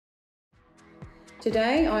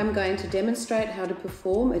Today I'm going to demonstrate how to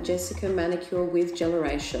perform a Jessica manicure with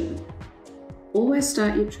GELeration. Always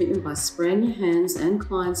start your treatment by spraying your hands and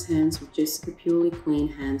client's hands with Jessica Purely Clean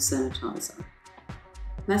Hand Sanitizer.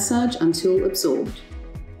 Massage until absorbed.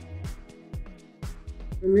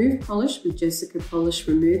 Remove polish with Jessica Polish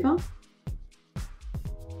Remover.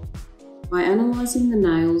 By analysing the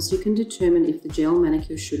nails, you can determine if the gel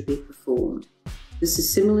manicure should be performed. This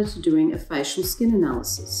is similar to doing a facial skin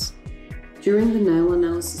analysis. During the nail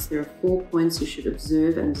analysis, there are 4 points you should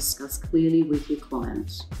observe and discuss clearly with your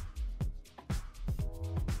client.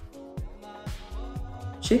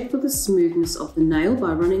 Check for the smoothness of the nail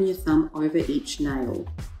by running your thumb over each nail.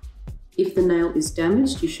 If the nail is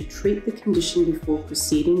damaged, you should treat the condition before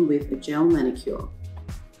proceeding with a gel manicure.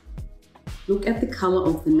 Look at the colour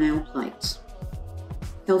of the nail plate.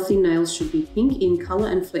 Healthy nails should be pink in colour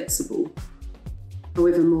and flexible.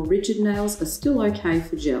 However, more rigid nails are still okay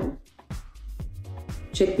for gel.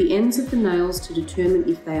 Check the ends of the nails to determine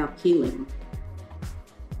if they are peeling.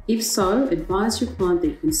 If so, advise your client that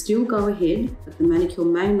you can still go ahead, but the manicure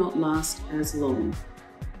may not last as long.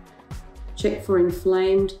 Check for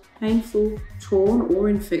inflamed, painful, torn or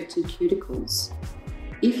infected cuticles.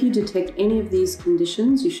 If you detect any of these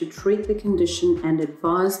conditions, you should treat the condition and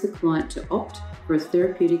advise the client to opt for a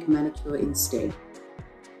therapeutic manicure instead.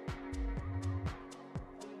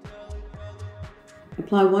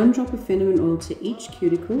 Apply 1 drop of fenamine oil to each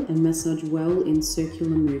cuticle and massage well in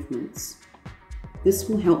circular movements. This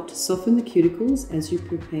will help to soften the cuticles as you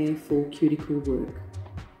prepare for cuticle work.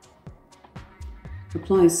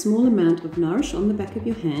 Apply a small amount of Nourish on the back of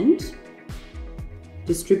your hand.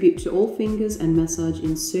 Distribute to all fingers and massage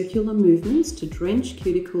in circular movements to drench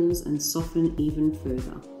cuticles and soften even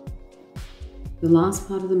further. The last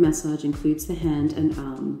part of the massage includes the hand and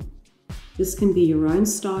arm. This can be your own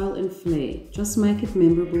style and flair, just make it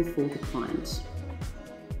memorable for the client.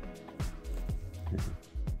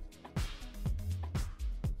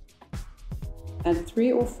 Add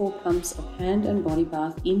 3 or 4 pumps of hand and body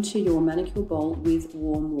bath into your manicure bowl with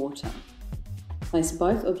warm water. Place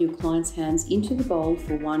both of your client's hands into the bowl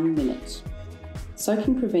for 1 minute.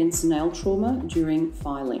 Soaking prevents nail trauma during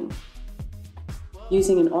filing.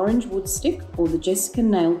 Using an orange wood stick or the Jessica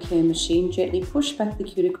Nail Care machine, gently push back the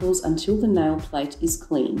cuticles until the nail plate is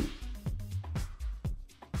clean.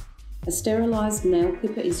 A sterilised nail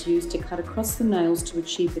clipper is used to cut across the nails to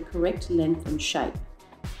achieve the correct length and shape.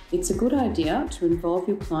 It's a good idea to involve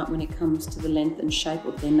your client when it comes to the length and shape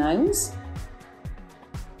of their nails.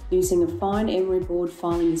 Using a fine emery board,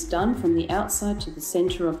 filing is done from the outside to the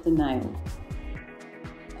centre of the nail.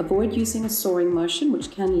 Avoid using a sawing motion, which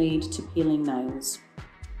can lead to peeling nails.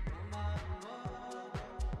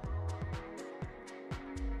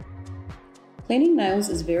 Cleaning nails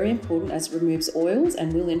is very important as it removes oils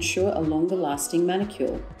and will ensure a longer lasting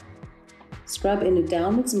manicure. Scrub in a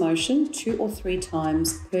downwards motion 2 or 3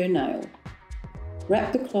 times per nail.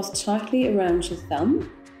 Wrap the cloth tightly around your thumb,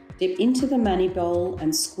 dip into the mani bowl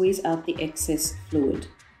and squeeze out the excess fluid.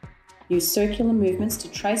 Use circular movements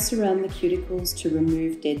to trace around the cuticles to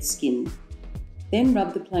remove dead skin. Then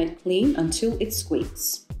rub the plate clean until it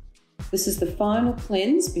squeaks. This is the final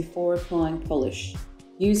cleanse before applying polish.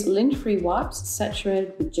 Use lint-free wipes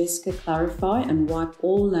saturated with Jessica Clarify and wipe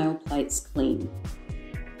all nail plates clean.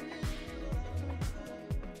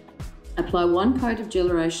 Apply 1 coat of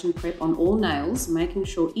GELeration prep on all nails, making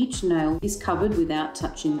sure each nail is covered without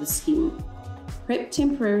touching the skin. Prep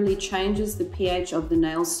temporarily changes the pH of the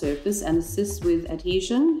nail surface and assists with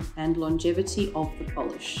adhesion and longevity of the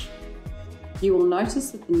polish. You will notice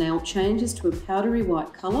that the nail changes to a powdery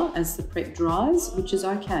white colour as the prep dries, which is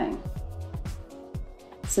okay.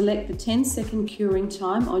 Select the 10-second curing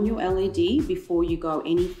time on your LED before you go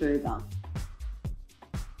any further.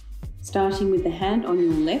 Starting with the hand on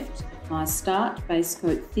your left, apply start base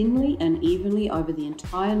coat thinly and evenly over the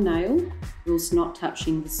entire nail, whilst not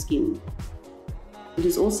touching the skin. It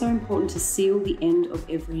is also important to seal the end of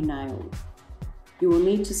every nail. You will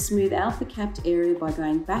need to smooth out the capped area by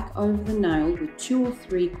going back over the nail with 2 or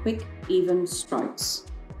 3 quick, even strokes.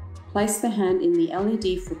 Place the hand in the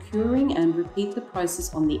LED for curing and repeat the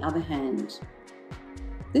process on the other hand.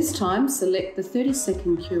 This time, select the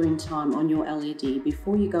 30-second curing time on your LED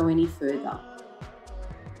before you go any further.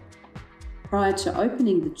 Prior to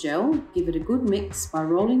opening the gel, give it a good mix by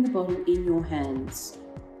rolling the bottle in your hands.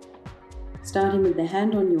 Starting with the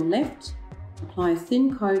hand on your left, apply a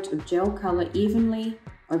thin coat of gel colour evenly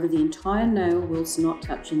over the entire nail whilst not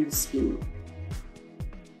touching the skin.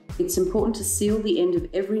 It's important to seal the end of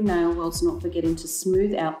every nail whilst not forgetting to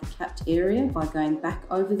smooth out the capped area by going back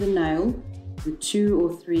over the nail with 2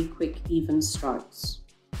 or 3 quick even strokes.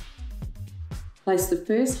 Place the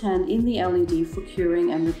first hand in the LED for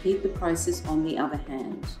curing and repeat the process on the other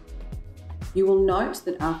hand. You will note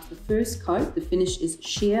that after the first coat, the finish is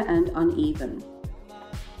sheer and uneven.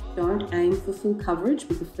 Don't aim for full coverage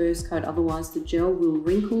with the first coat, otherwise the gel will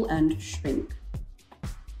wrinkle and shrink.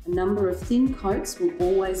 A number of thin coats will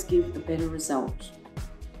always give a better result.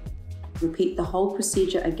 Repeat the whole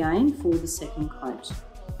procedure again for the second coat.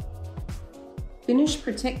 Finish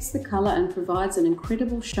protects the colour and provides an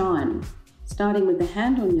incredible shine. Starting with the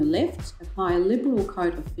hand on your left, apply a liberal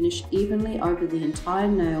coat of finish evenly over the entire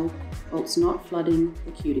nail whilst not flooding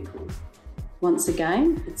the cuticle. Once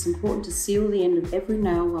again, it's important to seal the end of every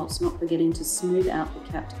nail whilst not forgetting to smooth out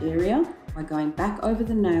the capped area by going back over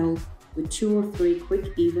the nail with 2 or 3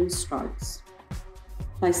 quick even strokes.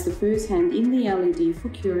 Place the first hand in the LED for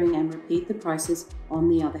curing and repeat the process on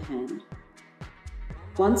the other hand.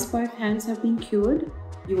 Once both hands have been cured,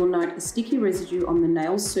 you will note a sticky residue on the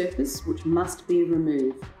nail surface which must be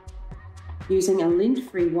removed. Using a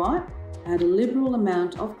lint-free wipe, add a liberal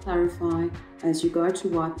amount of Clarify as you go to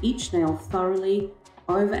wipe each nail thoroughly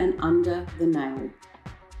over and under the nail.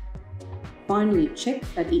 Finally, check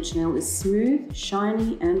that each nail is smooth,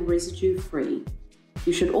 shiny and residue-free.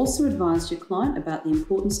 You should also advise your client about the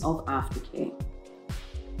importance of aftercare.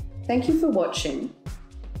 Thank you for watching.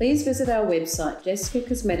 Please visit our website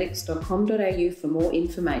jessicacosmetics.com.au for more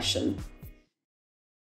information.